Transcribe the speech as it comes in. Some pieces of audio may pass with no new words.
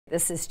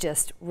This is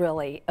just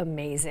really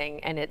amazing,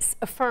 and it's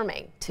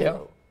affirming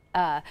too.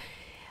 Yeah.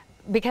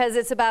 Because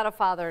it's about a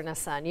father and a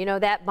son. You know,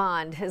 that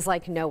bond is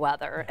like no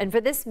other. And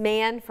for this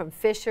man from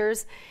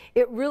Fishers,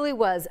 it really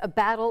was a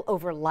battle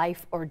over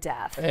life or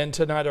death. And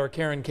tonight, our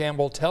Karen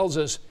Campbell tells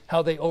us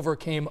how they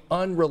overcame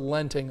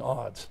unrelenting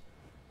odds.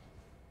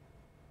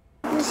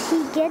 Was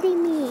he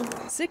getting me?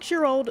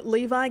 6-year-old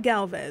Levi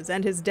Galvez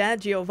and his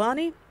dad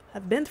Giovanni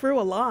have been through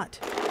a lot.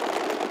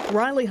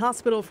 Riley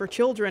Hospital for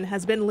Children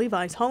has been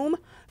Levi's home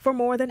for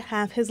more than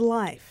half his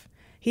life.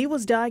 He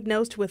was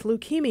diagnosed with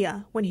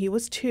leukemia when he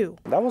was 2.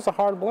 That was a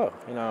hard blow,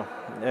 you know,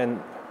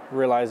 and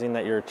realizing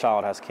that your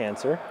child has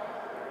cancer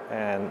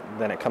and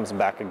then it comes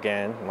back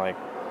again, like,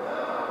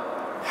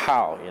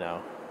 how, you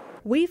know?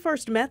 We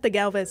first met the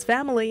Galvez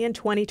family in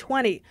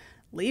 2020.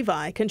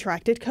 Levi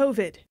contracted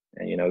COVID.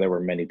 And, you know, there were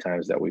many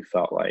times that we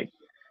felt like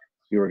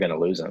you were going to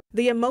lose him.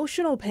 The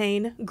emotional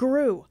pain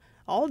grew,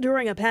 all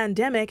during a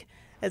pandemic,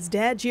 as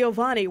Dad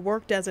Giovanni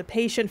worked as a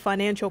patient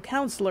financial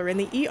counselor in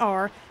the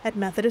ER at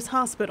Methodist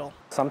Hospital.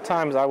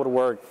 Sometimes I would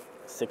work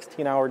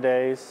 16-hour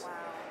days.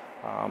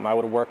 I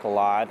would work a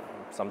lot.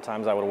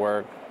 Sometimes I would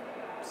work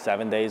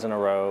 7 days in a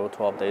row,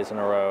 12 days in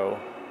a row.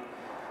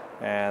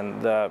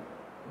 And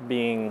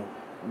being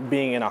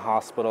in a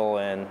hospital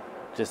and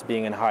just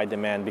being in high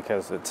demand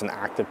because it's an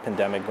active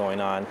pandemic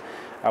going on,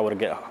 I would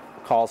get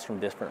calls from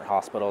different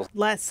hospitals.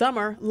 Last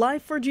summer,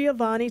 life for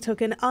Giovanni took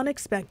an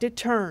unexpected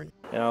turn.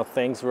 You know,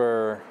 things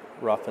were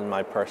rough in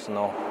my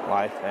personal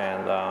life,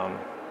 and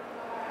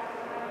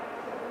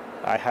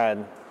I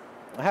had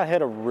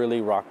hit a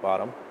really rock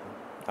bottom.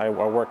 I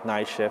worked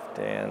night shift,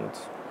 and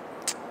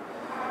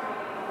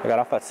I got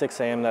off at 6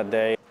 a.m. that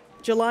day.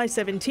 July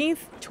 17th,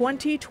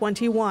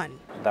 2021.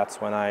 That's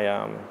when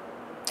I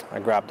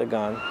grabbed a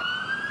gun,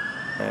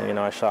 and, you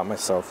know, I shot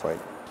myself like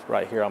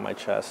right here on my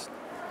chest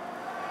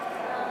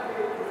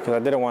because I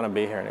didn't want to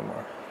be here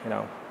anymore. You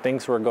know,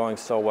 things were going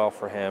so well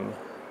for him.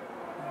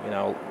 You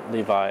know,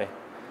 Levi,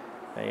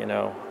 and, you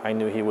know, I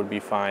knew he would be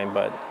fine,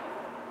 but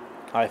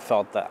I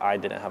felt that I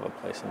didn't have a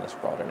place in this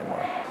world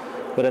anymore.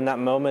 But in that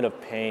moment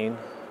of pain,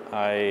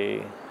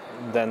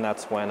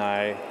 that's when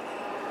I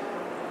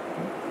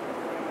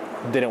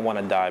didn't want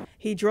to die.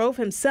 He drove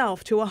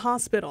himself to a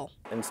hospital.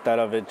 Instead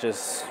of it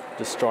just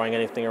destroying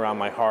anything around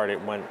my heart,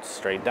 it went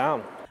straight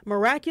down.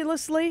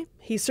 Miraculously,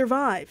 he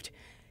survived.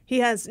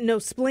 He has no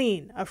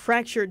spleen, a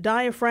fractured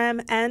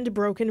diaphragm, and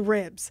broken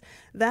ribs.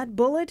 That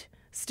bullet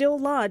still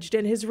lodged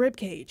in his rib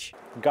cage.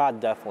 God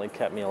definitely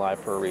kept me alive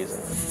for a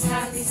reason.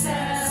 Happy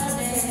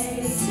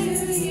Saturday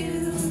to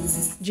you.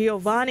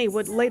 Giovanni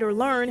would later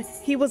learn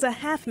he was a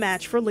half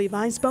match for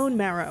Levi's bone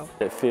marrow.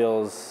 It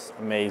feels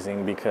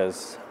amazing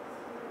because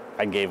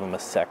I gave him a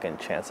second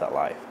chance at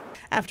life.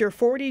 After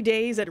 40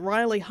 days at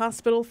Riley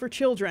Hospital for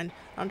Children,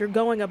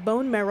 undergoing a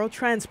bone marrow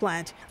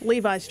transplant,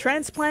 Levi's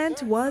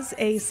transplant was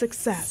a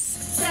success.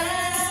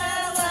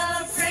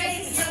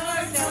 Celebrate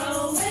your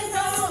going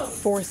home.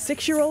 For a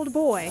 6-year-old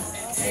boy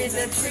It's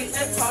a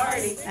treatment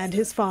party. and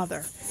his father.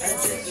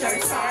 It's a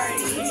church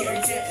party.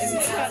 You're getting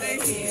out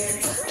of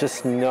here.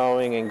 Just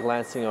knowing and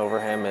glancing over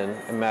him and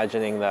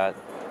imagining that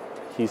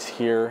he's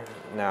here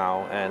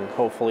now and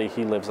hopefully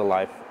he lives a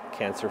life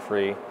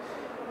cancer-free.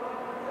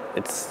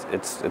 It's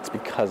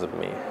because of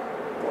me,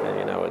 and,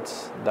 you know,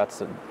 it's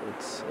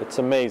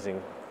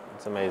amazing.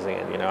 It's amazing,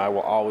 and, you know, I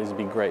will always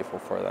be grateful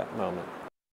for that moment.